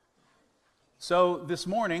So this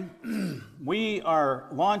morning, we are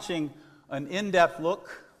launching an in-depth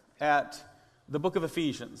look at the book of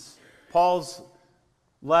Ephesians, Paul's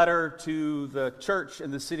letter to the church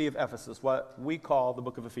in the city of Ephesus, what we call the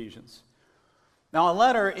book of Ephesians. Now, a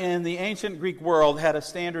letter in the ancient Greek world had a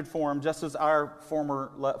standard form, just as our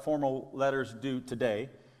formal letters do today.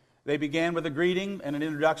 They began with a greeting and an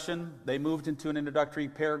introduction. They moved into an introductory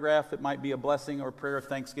paragraph that might be a blessing or a prayer of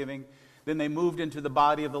thanksgiving. Then they moved into the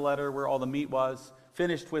body of the letter where all the meat was,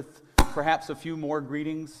 finished with perhaps a few more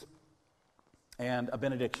greetings and a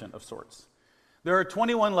benediction of sorts. There are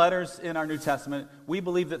 21 letters in our New Testament. We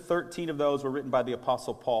believe that 13 of those were written by the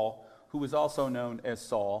Apostle Paul, who was also known as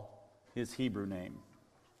Saul, his Hebrew name.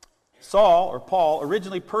 Saul, or Paul,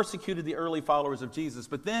 originally persecuted the early followers of Jesus,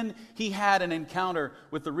 but then he had an encounter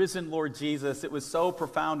with the risen Lord Jesus. It was so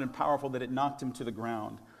profound and powerful that it knocked him to the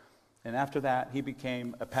ground. And after that, he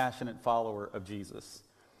became a passionate follower of Jesus.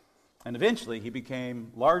 And eventually, he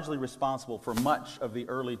became largely responsible for much of the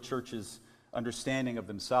early church's understanding of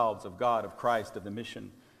themselves, of God, of Christ, of the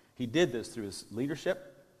mission. He did this through his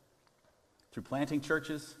leadership, through planting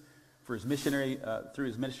churches, through his missionary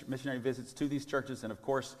visits to these churches, and of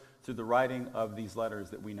course, through the writing of these letters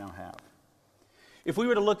that we now have. If we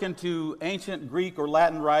were to look into ancient Greek or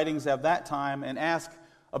Latin writings of that time and ask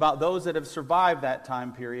about those that have survived that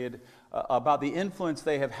time period, about the influence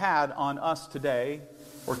they have had on us today,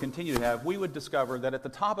 or continue to have, we would discover that at the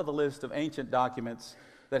top of the list of ancient documents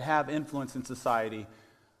that have influence in society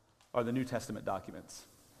are the New Testament documents,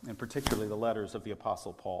 and particularly the letters of the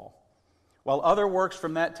Apostle Paul. While other works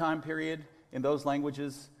from that time period in those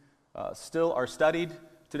languages still are studied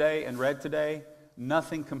today and read today,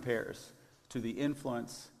 nothing compares to the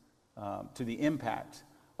influence, to the impact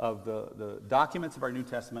of the documents of our New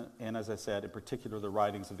Testament, and as I said, in particular, the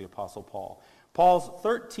writings of the Apostle Paul. Paul's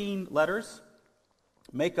 13 letters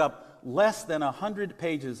make up less than 100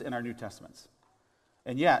 pages in our New Testaments,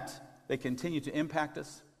 and yet they continue to impact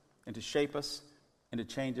us and to shape us and to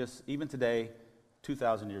change us even today,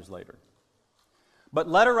 2,000 years later. But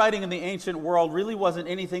letter writing in the ancient world really wasn't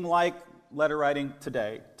anything like letter writing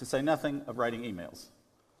today, to say nothing of writing emails.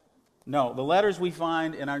 No, the letters we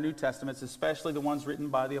find in our New Testaments, especially the ones written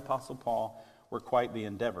by the Apostle Paul, were quite the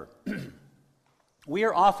endeavor. We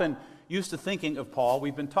are often used to thinking of Paul,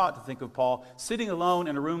 we've been taught to think of Paul, sitting alone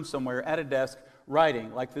in a room somewhere at a desk,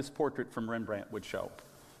 writing, like this portrait from Rembrandt would show.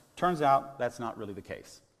 Turns out that's not really the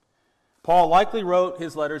case. Paul likely wrote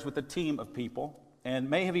his letters with a team of people, and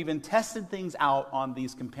may have even tested things out on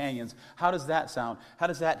these companions. How does that sound? How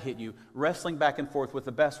does that hit you? Wrestling back and forth with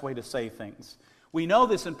the best way to say things. We know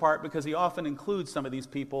this in part because he often includes some of these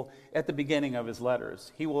people at the beginning of his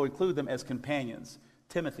letters. He will include them as companions,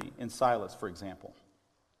 Timothy and Silas, for example.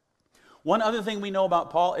 One other thing we know about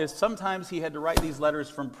Paul is sometimes he had to write these letters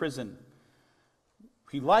from prison.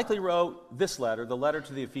 He likely wrote this letter, the letter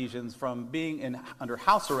to the Ephesians, from being under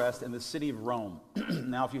house arrest in the city of Rome.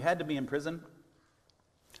 Now, if you had to be in prison,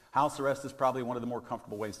 house arrest is probably one of the more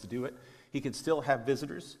comfortable ways to do it. He could still have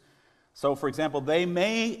visitors. So, for example, they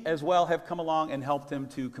may as well have come along and helped him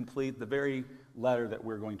to complete the very letter that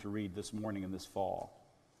we're going to read this morning and this fall.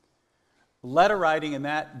 Letter writing in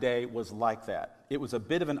that day was like that. It was a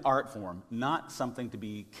bit of an art form, not something to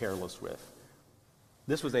be careless with.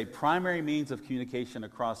 This was a primary means of communication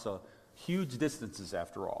across huge distances,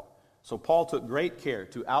 after all. So Paul took great care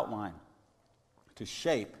to outline, to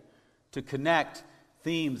shape, to connect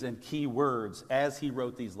themes and key words as he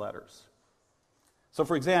wrote these letters. So,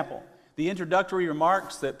 for example, the introductory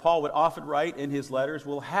remarks that Paul would often write in his letters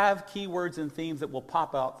will have key words and themes that will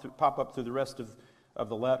pop up through the rest of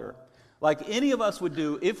the letter. Like any of us would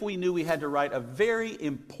do if we knew we had to write a very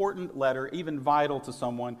important letter, even vital to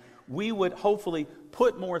someone, we would hopefully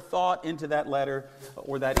put more thought into that letter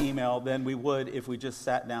or that email than we would if we just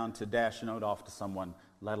sat down to dash a note off to someone,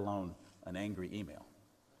 let alone an angry email.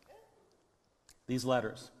 These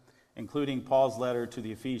letters, including Paul's letter to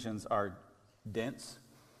the Ephesians, are dense,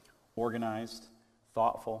 organized,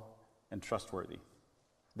 thoughtful, and trustworthy.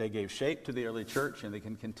 They gave shape to the early church, and they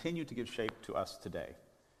can continue to give shape to us today.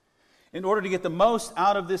 In order to get the most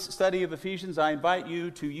out of this study of Ephesians, I invite you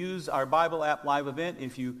to use our Bible app Live Event.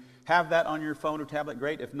 If you have that on your phone or tablet,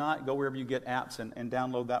 great. If not, go wherever you get apps and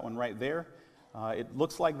download that one right there. It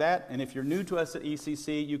looks like that, and if you're new to us at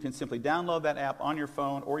ECC, you can simply download that app on your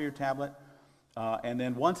phone or your tablet. And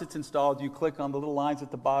then once it's installed, you click on the little lines at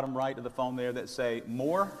the bottom right of the phone there that say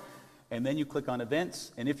More, and then you click on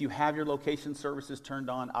Events. And if you have your location services turned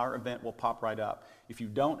on, our event will pop right up. If you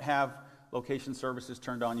don't have location services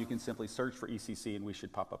turned on, you can simply search for ECC, and we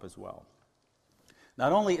should pop up as well.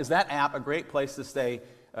 Not only is that app a great place to stay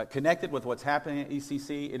connected with what's happening at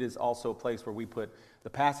ECC. It is also a place where we put the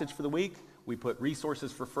passage for the week, we put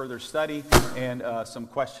resources for further study, and some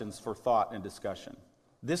questions for thought and discussion.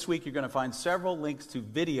 This week you're going to find several links to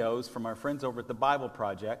videos from our friends over at the Bible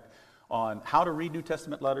Project on how to read New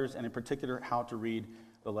Testament letters, and in particular, how to read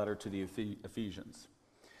the letter to the Ephesians.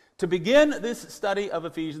 To begin this study of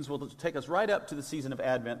Ephesians will take us right up to the season of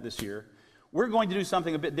Advent this year. We're going to do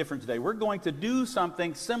something a bit different today. We're going to do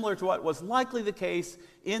something similar to what was likely the case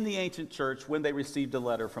in the ancient church when they received a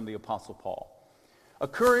letter from the Apostle Paul. A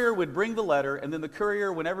courier would bring the letter, and then the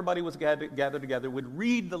courier, when everybody was gathered together, would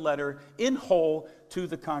read the letter in whole to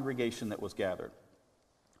the congregation that was gathered.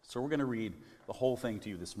 So we're going to read the whole thing to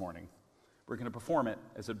you this morning. We're going to perform it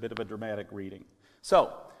as a bit of a dramatic reading.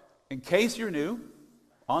 So, in case you're new,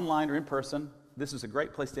 online or in person, this is a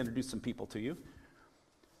great place to introduce some people to you.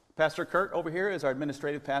 Pastor Kurt over here is our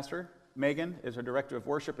administrative pastor. Megan is our director of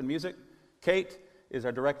worship and music. Kate is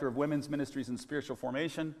our director of women's ministries and spiritual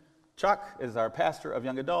formation. Chuck is our pastor of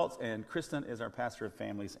young adults, and Kristen is our pastor of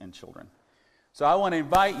families and children. So I want to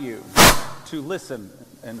invite you to listen,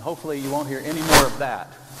 and hopefully you won't hear any more of that.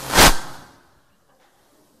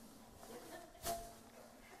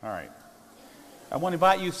 All right. I want to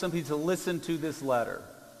invite you simply to listen to this letter.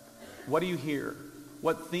 What do you hear?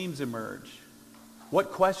 What themes emerge?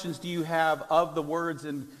 What questions do you have of the words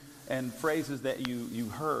and phrases that you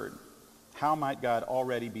heard? How might God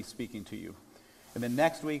already be speaking to you? And then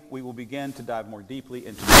next week, we will begin to dive more deeply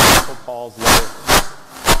into the Apostle Paul's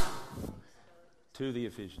letter to the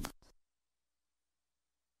Ephesians.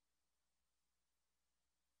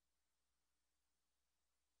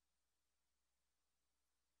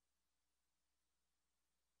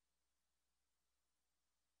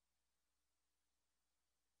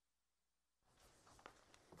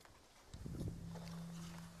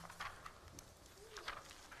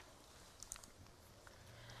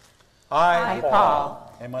 I,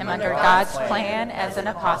 Paul, am under God's plan as an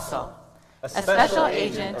apostle, a special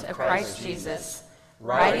agent of Christ Jesus,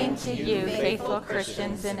 writing to you faithful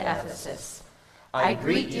Christians in Ephesus. I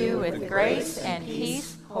greet you with grace and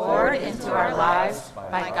peace poured into our lives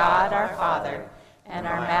by God our Father and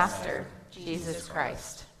our Master, Jesus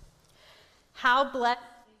Christ. How blessed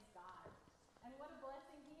is God, and what a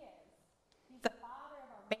blessing he is. He's the Father of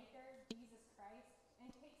our Maker, Jesus Christ,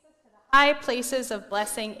 and takes us to the high places of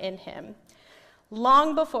blessing in him.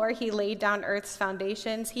 Long before he laid down earth's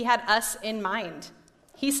foundations, he had us in mind.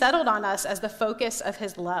 He settled on us as the focus of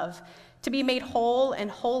his love, to be made whole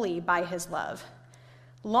and holy by his love.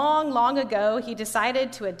 Long, long ago, he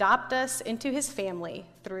decided to adopt us into his family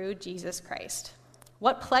through Jesus Christ.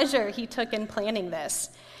 What pleasure he took in planning this.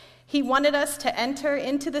 He wanted us to enter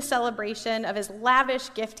into the celebration of his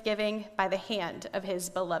lavish gift-giving by the hand of his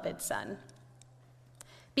beloved Son.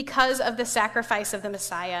 Because of the sacrifice of the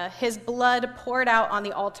Messiah, his blood poured out on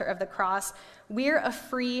the altar of the cross, we're a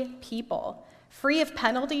free people, free of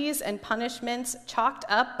penalties and punishments chalked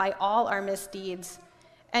up by all our misdeeds,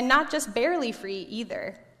 and not just barely free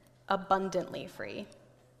either, abundantly free.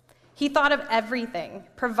 He thought of everything,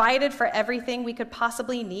 provided for everything we could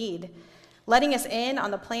possibly need, letting us in on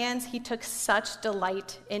the plans he took such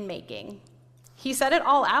delight in making. He set it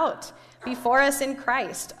all out before us in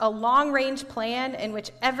Christ, a long-range plan in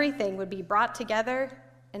which everything would be brought together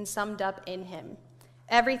and summed up in him.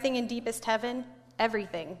 Everything in deepest heaven,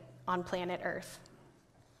 everything on planet Earth.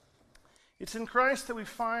 It's in Christ that we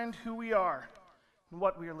find who we are and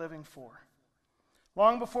what we are living for.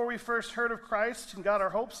 Long before we first heard of Christ and got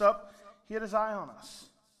our hopes up, he had his eye on us,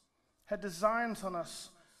 had designs on us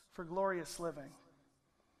for glorious living.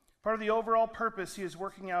 Part of the overall purpose he is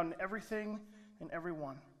working out in everything and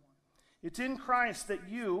everyone. It's in Christ that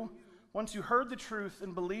you, once you heard the truth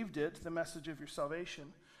and believed it, the message of your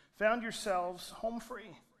salvation, found yourselves home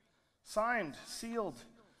free, signed, sealed,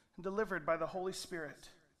 and delivered by the Holy Spirit.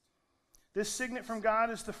 This signet from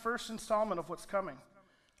God is the first installment of what's coming,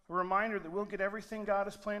 a reminder that we'll get everything God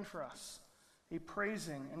has planned for us, a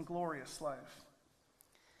praising and glorious life.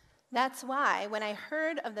 That's why when I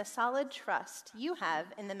heard of the solid trust you have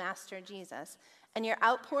in the Master Jesus and your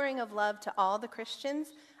outpouring of love to all the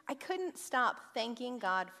Christians, I couldn't stop thanking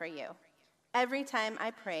God for you. Every time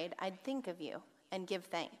I prayed, I'd think of you and give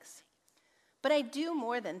thanks. But I do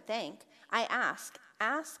more than thank. I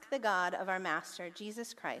ask the God of our Master,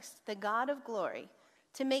 Jesus Christ, the God of glory,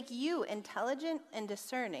 to make you intelligent and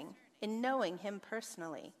discerning in knowing him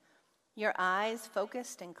personally, your eyes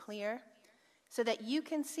focused and clear, so that you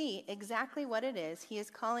can see exactly what it is he is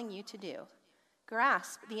calling you to do.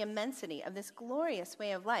 Grasp the immensity of this glorious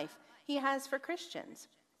way of life he has for Christians.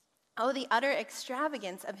 Oh, the utter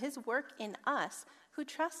extravagance of his work in us who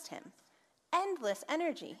trust him. endless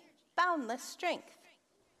energy, boundless strength.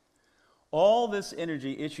 All this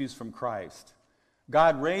energy issues from Christ.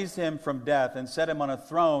 God raised him from death and set him on a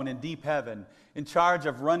throne in deep heaven, in charge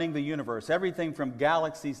of running the universe, everything from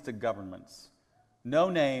galaxies to governments. No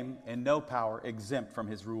name and no power exempt from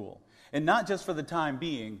his rule. And not just for the time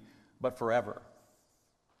being, but forever.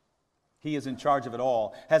 He is in charge of it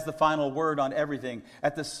all, has the final word on everything.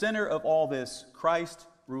 At the center of all this, Christ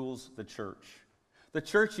rules the church. The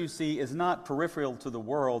church, you see, is not peripheral to the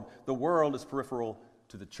world. The world is peripheral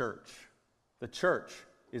to the church. The church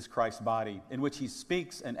is Christ's body, in which he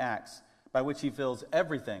speaks and acts, by which he fills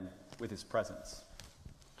everything with his presence.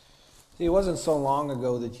 See, it wasn't so long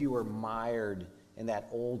ago that you were mired in that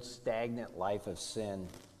old stagnant life of sin.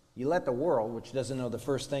 You let the world, which doesn't know the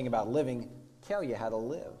first thing about living, tell you how to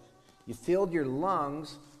live. You filled your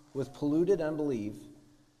lungs with polluted unbelief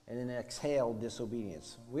and then exhaled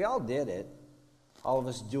disobedience. We all did it. All of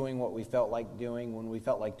us doing what we felt like doing when we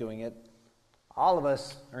felt like doing it. All of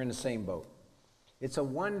us are in the same boat. It's a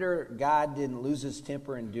wonder God didn't lose his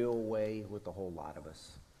temper and do away with the whole lot of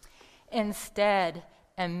us. Instead,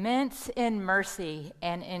 immense in mercy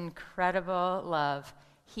and incredible love,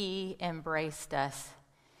 he embraced us.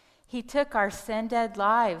 He took our sin-dead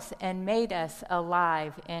lives and made us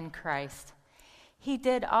alive in Christ. He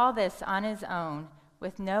did all this on his own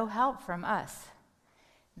with no help from us.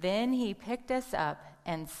 Then he picked us up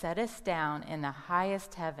and set us down in the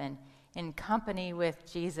highest heaven in company with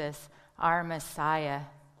Jesus, our Messiah.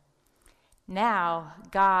 Now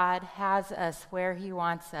God has us where he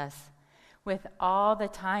wants us, with all the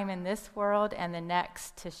time in this world and the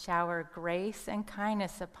next to shower grace and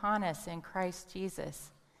kindness upon us in Christ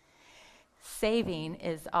Jesus. Saving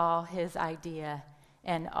is all his idea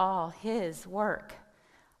and all his work.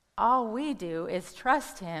 All we do is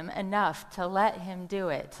trust him enough to let him do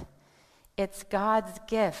it. It's God's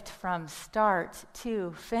gift from start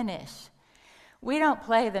to finish. We don't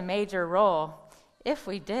play the major role. If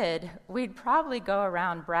we did, we'd probably go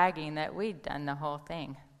around bragging that we'd done the whole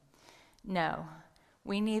thing. No,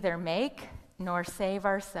 we neither make nor save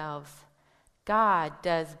ourselves. God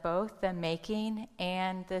does both the making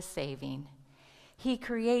and the saving. He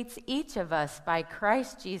creates each of us by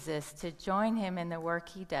Christ Jesus to join him in the work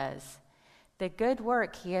he does, the good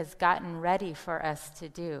work he has gotten ready for us to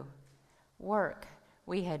do, work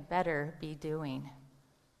we had better be doing.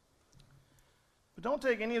 But don't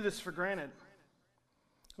take any of this for granted.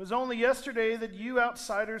 It was only yesterday that you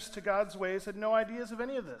outsiders to God's ways had no ideas of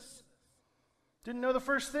any of this. Didn't know the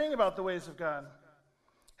first thing about the ways of God.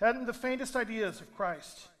 Hadn't the faintest ideas of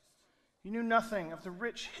Christ. You knew nothing of the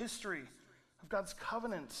rich history of God's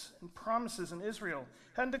covenants and promises in Israel.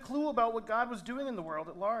 Hadn't a clue about what God was doing in the world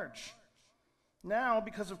at large. Now,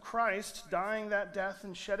 because of Christ dying that death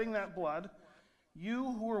and shedding that blood,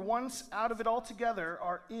 you who were once out of it altogether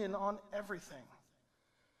are in on everything.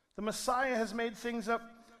 The Messiah has made things up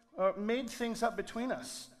between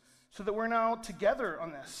us, so that we're now together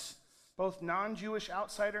on this, both non-Jewish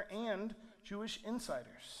outsider and Jewish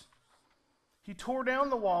insiders. He tore down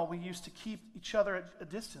the wall we used to keep each other at a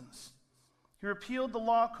distance. He repealed the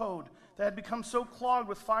law code that had become so clogged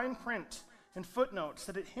with fine print and footnotes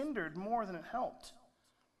that it hindered more than it helped.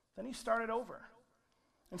 Then he started over.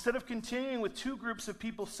 Instead of continuing with two groups of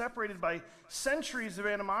people separated by centuries of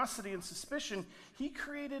animosity and suspicion, he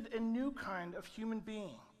created a new kind of human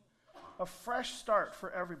being, a fresh start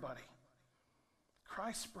for everybody.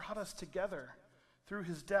 Christ brought us together through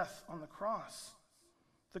his death on the cross.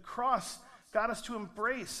 The cross got us to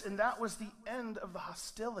embrace, and that was the end of the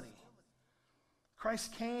hostility.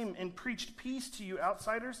 Christ came and preached peace to you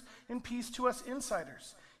outsiders and peace to us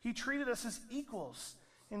insiders. He treated us as equals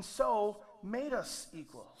and so made us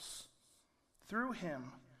equals. Through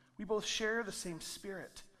him, we both share the same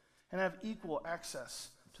Spirit and have equal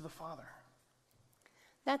access to the Father.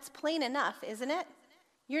 That's plain enough, isn't it?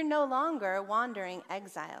 You're no longer wandering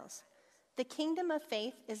exiles. The kingdom of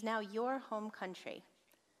faith is now your home country.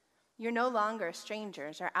 You're no longer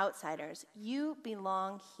strangers or outsiders. You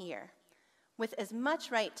belong here, with as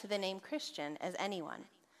much right to the name Christian as anyone.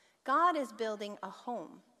 God is building a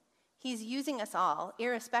home. He's using us all,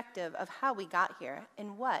 irrespective of how we got here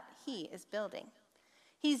and what he is building.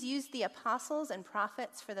 He's used the apostles and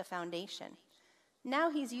prophets for the foundation. Now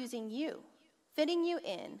he's using you, fitting you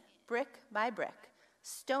in, brick by brick,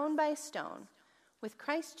 stone by stone, with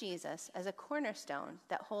Christ Jesus as a cornerstone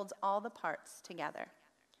that holds all the parts together.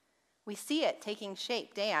 We see it taking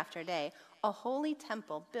shape day after day, a holy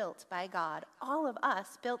temple built by God, all of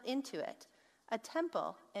us built into it, a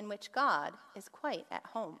temple in which God is quite at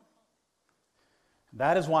home.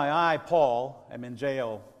 That is why I, Paul, am in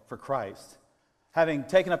jail for Christ. having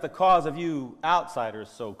taken up the cause of you outsiders,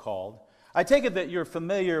 so-called, I take it that you're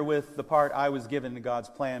familiar with the part I was given in God's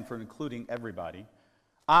plan for including everybody.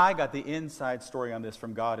 I got the inside story on this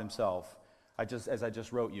from God himself, as I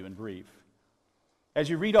just wrote you in brief. As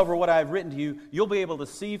you read over what I've written to you, you'll be able to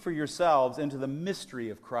see for yourselves into the mystery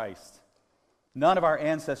of Christ. None of our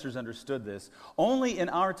ancestors understood this. Only in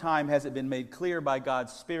our time has it been made clear by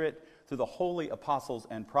God's Spirit through the holy apostles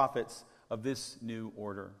and prophets of this new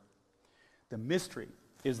order. The mystery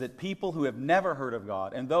is that people who have never heard of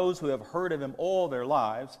God and those who have heard of him all their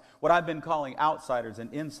lives, what I've been calling outsiders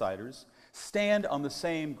and insiders, stand on the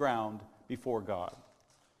same ground before God.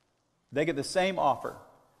 They get the same offer,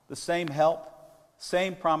 the same help,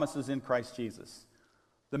 same promises in Christ Jesus.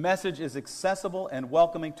 The message is accessible and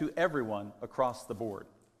welcoming to everyone across the board.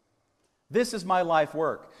 This is my life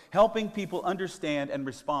work, helping people understand and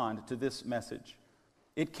respond to this message.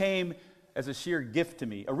 It came as a sheer gift to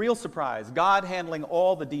me, a real surprise, God handling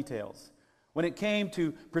all the details. When it came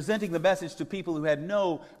to presenting the message to people who had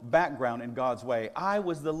no background in God's way, I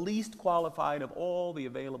was the least qualified of all the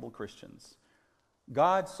available Christians.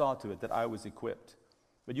 God saw to it that I was equipped,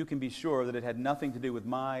 but you can be sure that it had nothing to do with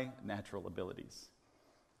my natural abilities.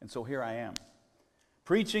 And so here I am,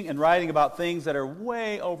 preaching and writing about things that are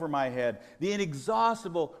way over my head, the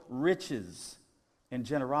inexhaustible riches and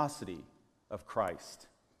generosity of Christ.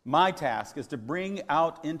 My task is to bring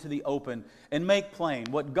out into the open and make plain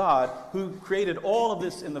what God, who created all of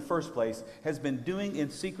this in the first place, has been doing in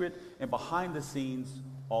secret and behind the scenes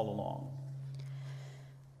all along.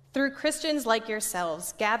 Through Christians like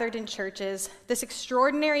yourselves gathered in churches, this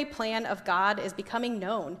extraordinary plan of God is becoming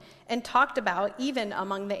known and talked about even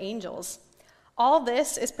among the angels. All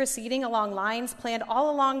this is proceeding along lines planned all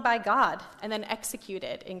along by God and then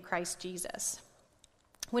executed in Christ Jesus.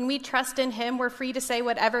 When we trust in him, we're free to say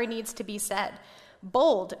whatever needs to be said,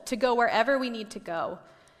 bold to go wherever we need to go.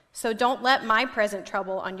 So don't let my present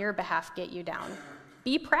trouble on your behalf get you down.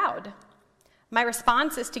 Be proud. My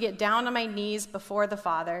response is to get down on my knees before the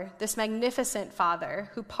Father, this magnificent Father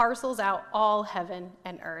who parcels out all heaven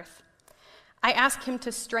and earth. I ask him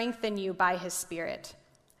to strengthen you by his Spirit,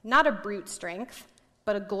 not a brute strength,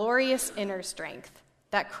 but a glorious inner strength,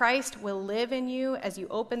 that Christ will live in you as you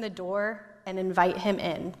open the door and invite him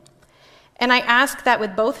in. And I ask that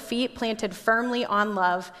with both feet planted firmly on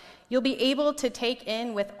love, you'll be able to take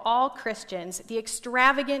in with all Christians the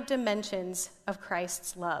extravagant dimensions of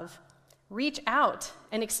Christ's love. Reach out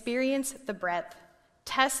and experience the breadth,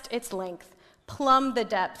 test its length, plumb the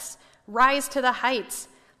depths, rise to the heights,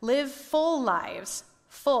 live full lives,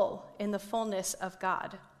 full in the fullness of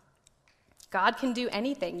God. God can do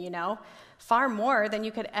anything, you know, far more than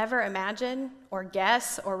you could ever imagine or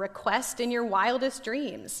guess or request in your wildest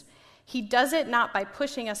dreams. He does it not by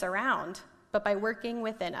pushing us around, but by working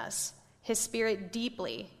within us, his Spirit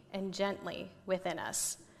deeply and gently within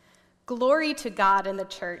us. Glory to God in the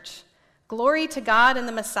church. Glory to God in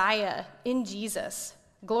the Messiah, in Jesus.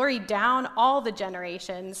 Glory down all the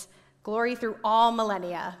generations. Glory through all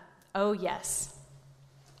millennia. Oh, yes.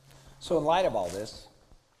 So in light of all this,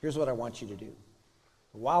 here's what I want you to do.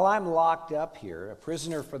 While I'm locked up here, a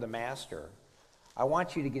prisoner for the Master, I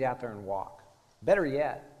want you to get out there and walk. Better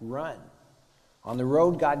yet, run on the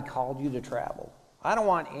road God called you to travel. I don't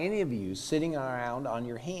want any of you sitting around on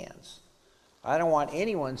your hands. I don't want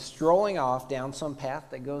anyone strolling off down some path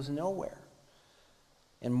that goes nowhere.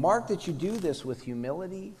 And mark that you do this with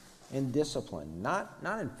humility and discipline, not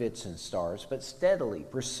in fits and starts, but steadily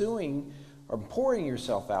pursuing or pouring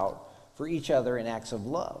yourself out for each other in acts of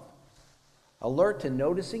love. Alert to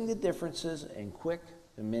noticing the differences and quick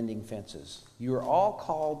to mending fences. You are all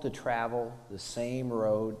called to travel the same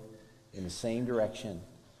road in the same direction.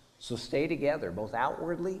 So stay together, both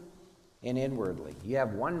outwardly and inwardly. You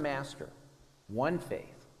have one Master, one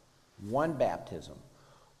faith, one baptism,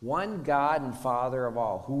 one God and Father of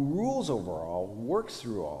all, who rules over all, works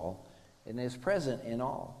through all, and is present in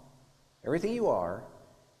all. Everything you are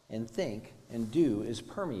and think and do is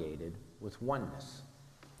permeated with oneness.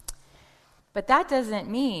 But that doesn't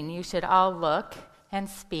mean you should all look and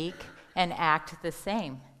speak and act the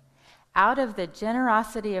same. Out of the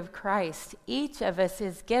generosity of Christ, each of us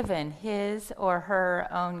is given his or her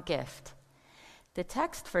own gift. The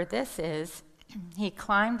text for this is, he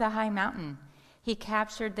climbed the high mountain. He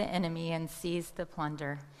captured the enemy and seized the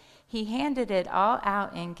plunder. He handed it all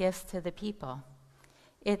out in gifts to the people.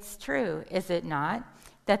 It's true, is it not,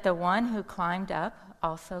 that the one who climbed up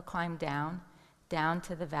also climbed down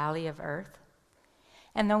to the valley of earth?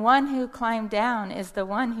 And the one who climbed down is the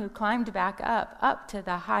one who climbed back up to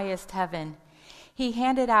the highest heaven. He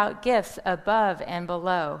handed out gifts above and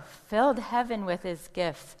below, filled heaven with his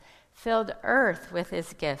gifts, filled earth with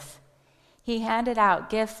his gifts. He handed out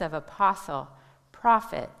gifts of apostle,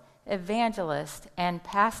 prophet, evangelist, and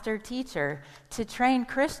pastor-teacher to train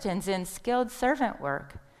Christians in skilled servant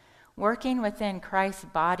work, working within Christ's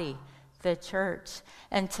body, the church,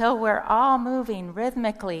 until we're all moving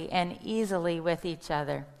rhythmically and easily with each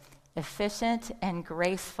other, efficient and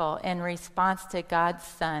graceful in response to God's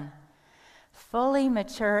Son. Fully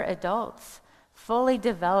mature adults, fully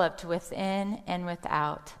developed within and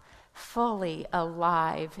without, fully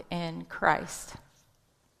alive in Christ.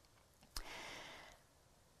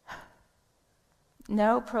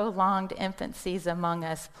 No prolonged infancies among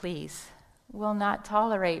us, please. We'll not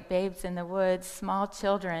tolerate babes in the woods, small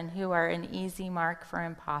children who are an easy mark for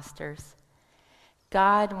imposters.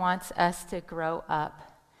 God wants us to grow up,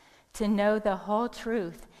 to know the whole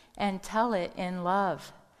truth and tell it in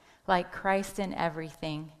love, like Christ in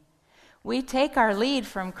everything. We take our lead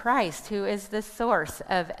from Christ, who is the source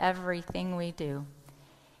of everything we do.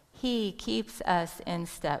 He keeps us in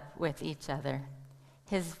step with each other.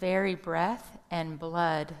 His very breath and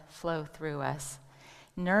blood flow through us,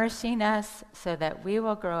 nourishing us so that we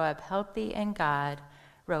will grow up healthy in God,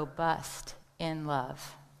 robust in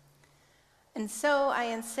love. And so I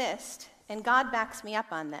insist, and God backs me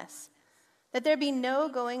up on this, that there be no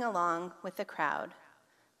going along with the crowd,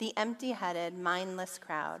 the empty-headed, mindless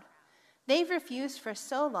crowd. They've refused for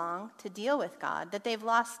so long to deal with God that they've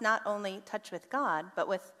lost not only touch with God, but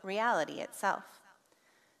with reality itself.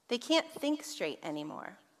 They can't think straight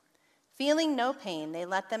anymore. Feeling no pain, they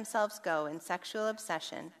let themselves go in sexual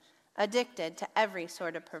obsession, addicted to every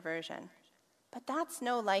sort of perversion. But that's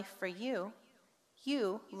no life for you.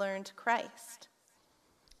 You learned Christ.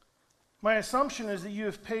 My assumption is that you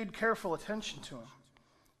have paid careful attention to him,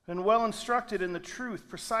 been well instructed in the truth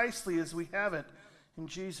precisely as we have it in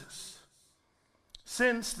Jesus.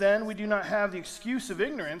 Since then we do not have the excuse of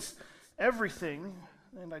ignorance, everything,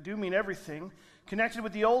 and I do mean everything, connected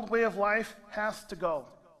with the old way of life has to go.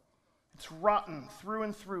 It's rotten through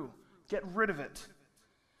and through. Get rid of it.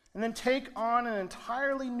 And then take on an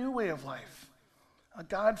entirely new way of life, a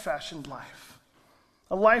God-fashioned life,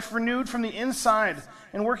 a life renewed from the inside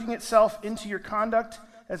and working itself into your conduct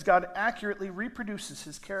as God accurately reproduces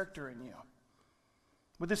his character in you.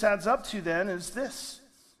 What this adds up to then is this: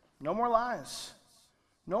 no more lies,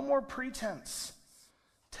 no more pretense.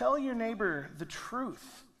 Tell your neighbor the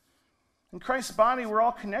truth. In Christ's body, we're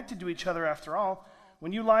all connected to each other after all.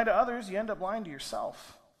 When you lie to others, you end up lying to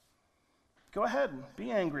yourself. Go ahead,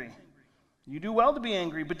 be angry. You do well to be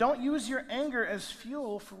angry, but don't use your anger as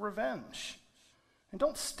fuel for revenge. And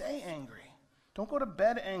don't stay angry. Don't go to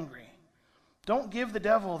bed angry. Don't give the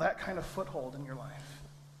devil that kind of foothold in your life.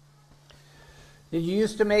 Did you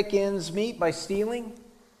used to make ends meet by stealing?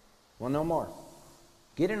 Well, no more.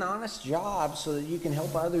 Get an honest job so that you can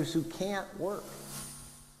help others who can't work.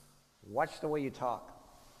 Watch the way you talk.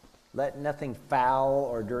 Let nothing foul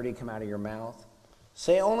or dirty come out of your mouth.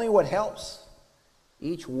 Say only what helps.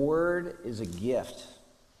 Each word is a gift.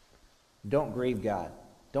 Don't grieve God.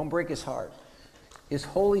 Don't break his heart. His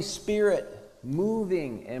Holy Spirit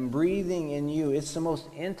moving and breathing in you, it's the most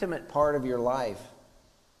intimate part of your life,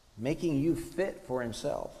 making you fit for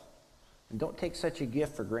himself. And don't take such a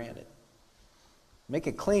gift for granted. Make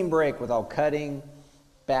a clean break with all cutting,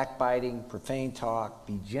 backbiting, profane talk.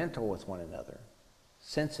 Be gentle with one another,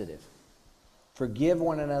 sensitive. Forgive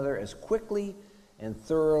one another as quickly and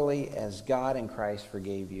thoroughly as God in Christ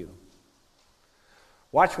forgave you.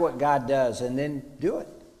 Watch what God does and then do it.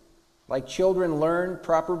 Like children learn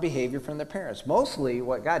proper behavior from their parents. Mostly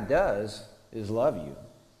what God does is love you.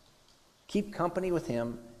 Keep company with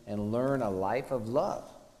him and learn a life of love.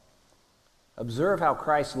 Observe how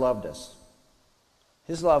Christ loved us.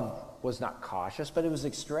 His love was not cautious, but it was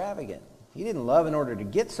extravagant. He didn't love in order to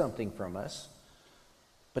get something from us,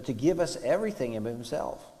 but to give us everything of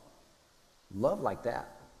himself. Love like that.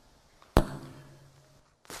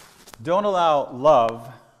 Don't allow love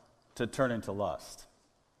to turn into lust,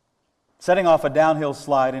 setting off a downhill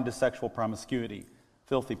slide into sexual promiscuity,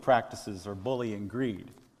 filthy practices, or bullying greed.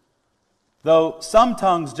 Though some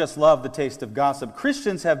tongues just love the taste of gossip,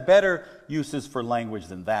 Christians have better uses for language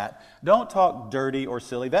than that. Don't talk dirty or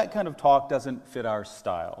silly. That kind of talk doesn't fit our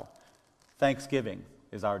style. Thanksgiving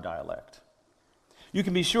is our dialect. You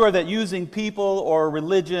can be sure that using people or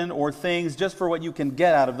religion or things just for what you can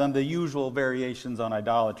get out of them, the usual variations on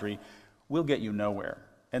idolatry, will get you nowhere,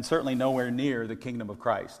 and certainly nowhere near the kingdom of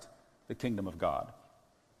Christ, the kingdom of God.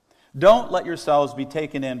 Don't let yourselves be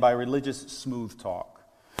taken in by religious smooth talk.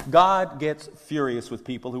 God gets furious with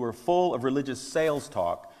people who are full of religious sales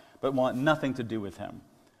talk but want nothing to do with him.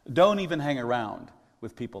 Don't even hang around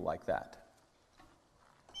with people like that.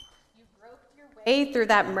 way through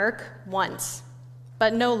that murk once,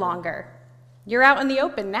 but no longer. You're out in the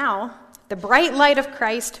open now. The bright light of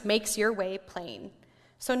Christ makes your way plain.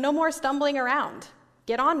 So no more stumbling around.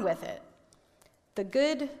 Get on with it. The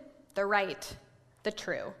good, the right, the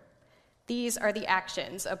true. These are the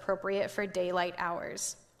actions appropriate for daylight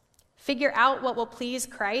hours. Figure out what will please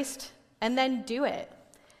Christ and then do it.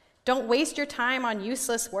 Don't waste your time on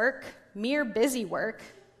useless work, mere busy work,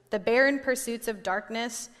 the barren pursuits of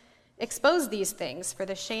darkness. Expose these things for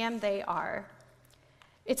the sham they are.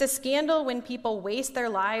 It's a scandal when people waste their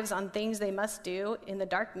lives on things they must do in the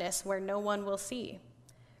darkness where no one will see.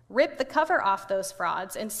 Rip the cover off those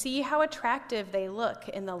frauds and see how attractive they look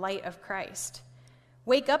in the light of Christ.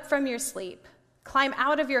 Wake up from your sleep. Climb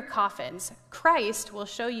out of your coffins. Christ will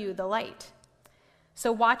show you the light.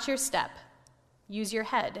 So watch your step. Use your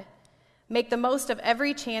head. Make the most of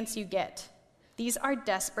every chance you get. These are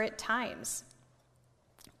desperate times.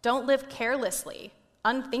 Don't live carelessly,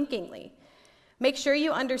 unthinkingly. Make sure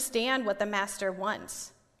you understand what the Master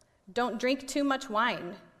wants. Don't drink too much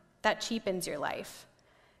wine. That cheapens your life.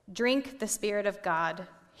 Drink the Spirit of God,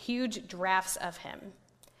 huge draughts of him.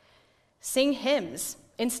 Sing hymns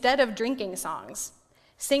instead of drinking songs.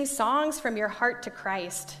 Sing songs from your heart to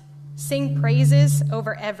Christ. Sing praises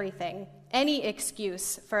over everything. Any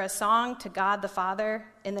excuse for a song to God the Father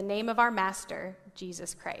in the name of our Master,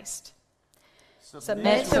 Jesus Christ.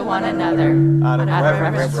 Submit to one another out of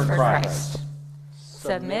reverence for Christ.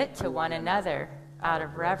 Submit to one another out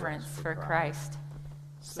of reverence for Christ.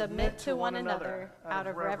 Submit to one another out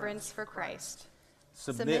of reverence for Christ.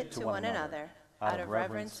 Submit to one another out of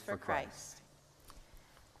reverence for Christ.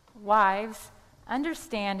 Wives,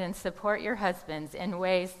 understand and support your husbands in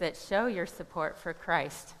ways that show your support for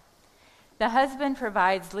Christ. The husband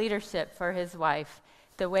provides leadership for his wife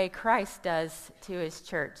the way Christ does to his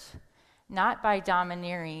church, not by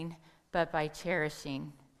domineering, but by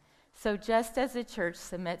cherishing. So just as the church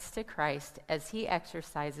submits to Christ as he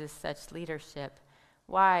exercises such leadership,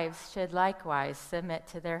 wives should likewise submit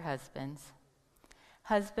to their husbands.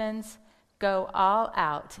 Husbands, go all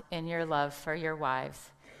out in your love for your wives,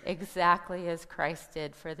 exactly as Christ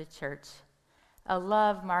did for the church. A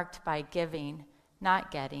love marked by giving, not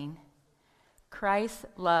getting. Christ's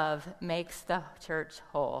love makes the church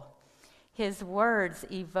whole. His words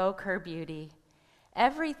evoke her beauty.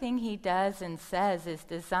 Everything he does and says is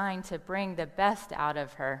designed to bring the best out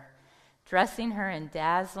of her, dressing her in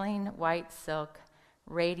dazzling white silk,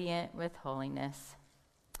 radiant with holiness.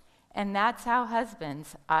 And that's how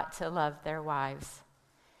husbands ought to love their wives.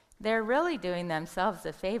 They're really doing themselves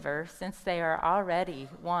a favor since they are already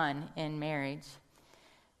one in marriage.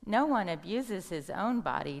 No one abuses his own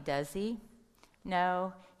body, does he?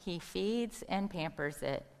 No, he feeds and pampers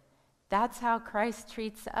it. That's how Christ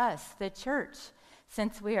treats us, the church,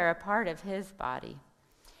 since we are a part of his body.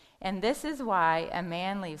 And this is why a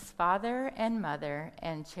man leaves father and mother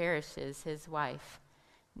and cherishes his wife.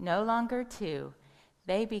 No longer two,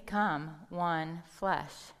 they become one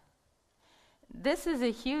flesh. This is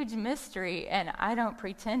a huge mystery, and I don't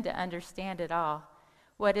pretend to understand it all.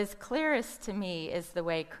 What is clearest to me is the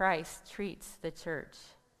way Christ treats the church.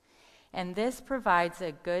 And this provides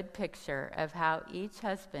a good picture of how each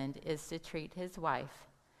husband is to treat his wife,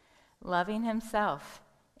 loving himself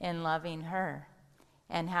in loving her,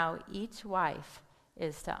 and how each wife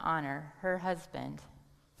is to honor her husband.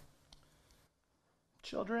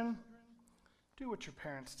 Children, do what your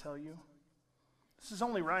parents tell you. This is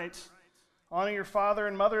only right. Honor your father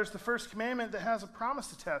and mother is the first commandment that has a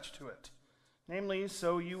promise attached to it. Namely,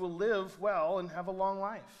 so you will live well and have a long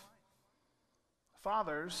life.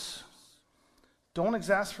 Fathers, don't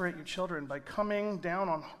exasperate your children by coming down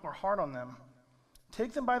on or hard on them.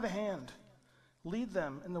 Take them by the hand. Lead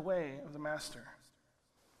them in the way of the master.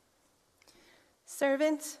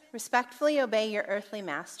 Servants, respectfully obey your earthly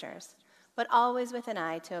masters, but always with an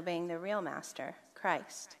eye to obeying the real master,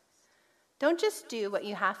 Christ. Don't just do what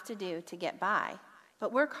you have to do to get by,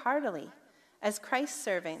 but work heartily as Christ's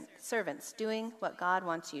servants doing what God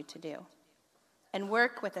wants you to do. And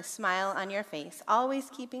work with a smile on your face, always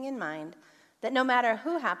keeping in mind that no matter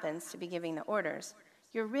who happens to be giving the orders,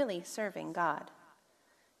 you're really serving God.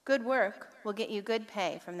 Good work will get you good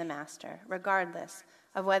pay from the master, regardless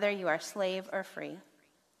of whether you are slave or free.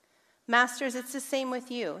 Masters, it's the same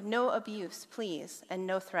with you. No abuse, please, and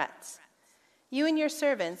no threats. You and your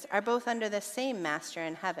servants are both under the same master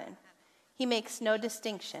in heaven. He makes no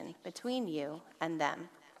distinction between you and them.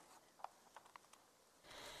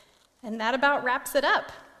 And that about wraps it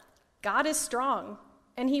up. God is strong,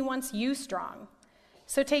 and he wants you strong.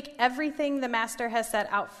 So take everything the master has set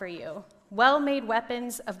out for you, well-made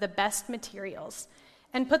weapons of the best materials,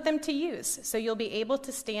 and put them to use so you'll be able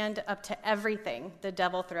to stand up to everything the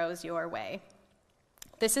devil throws your way.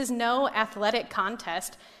 This is no athletic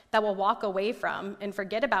contest that we'll walk away from and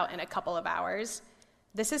forget about in a couple of hours.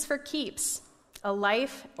 This is for keeps, a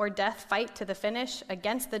life or death fight to the finish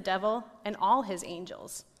against the devil and all his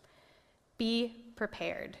angels. Be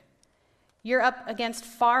prepared. You're up against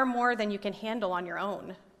far more than you can handle on your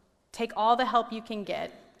own. Take all the help you can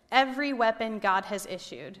get, every weapon God has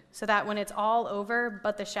issued, so that when it's all over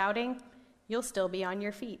but the shouting, you'll still be on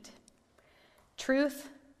your feet. Truth,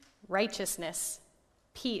 righteousness,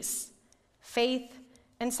 peace, faith,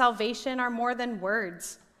 and salvation are more than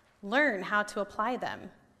words. Learn how to apply them.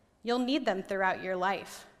 You'll need them throughout your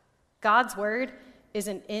life. God's word is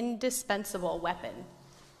an indispensable weapon.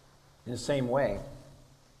 In the same way,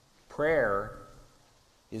 prayer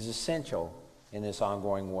is essential in this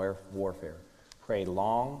ongoing warfare. Pray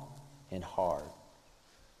long and hard.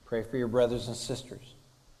 Pray for your brothers and sisters.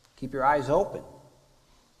 Keep your eyes open.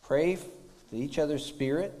 Pray for each other's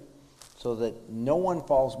spirit so that no one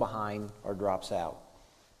falls behind or drops out.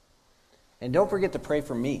 And don't forget to pray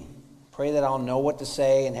for me. Pray that I'll know what to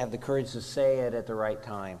say and have the courage to say it at the right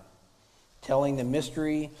time. Telling the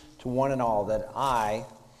mystery to one and all that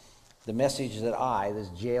the message that I, this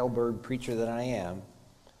jailbird preacher that I am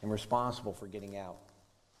responsible for getting out.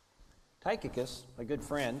 Tychicus, my good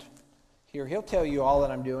friend, he'll tell you all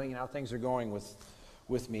that I'm doing and how things are going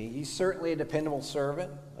with me. He's certainly a dependable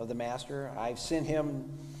servant of the Master. I've sent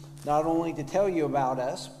him not only to tell you about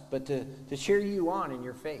us, but to cheer you on in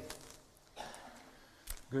your faith.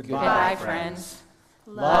 Goodbye, friends.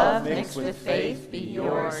 Love mixed with faith be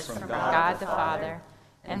yours from God the Father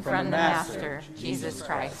and from the Master, Jesus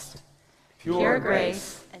Christ. Pure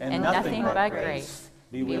grace and nothing but grace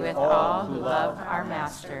be with all who love our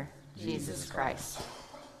Master, Jesus Christ.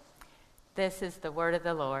 This is the word of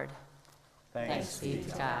the Lord. Thanks be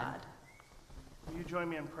to God. Will you join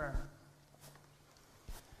me in prayer?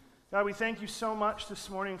 God, we thank you so much this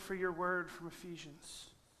morning for your word from Ephesians,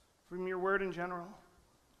 from your word in general.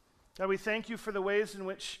 God, we thank you for the ways in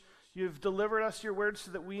which you've delivered us your word so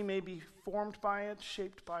that we may be formed by it,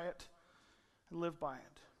 shaped by it, and live by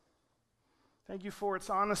it. Thank you for its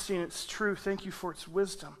honesty and its truth. Thank you for its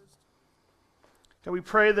wisdom. God, we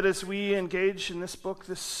pray that as we engage in this book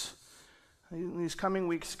in these coming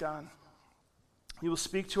weeks, God, you will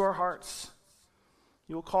speak to our hearts.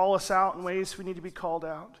 You will call us out in ways we need to be called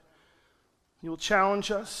out. You will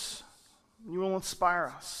challenge us. You will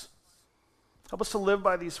inspire us. Help us to live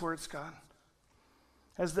by these words, God.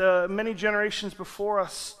 As the many generations before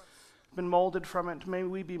us have been molded from it, may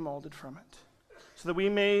we be molded from it, so that we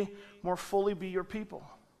may more fully be your people,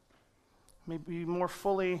 may be more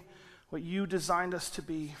fully what you designed us to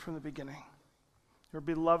be from the beginning, your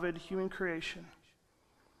beloved human creation.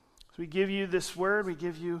 So we give you this word, we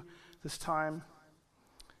give you this time,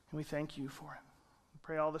 and we thank you for it. We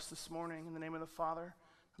pray all this morning in the name of the Father,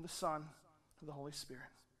 and the Son, and the Holy Spirit.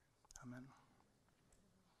 Amen.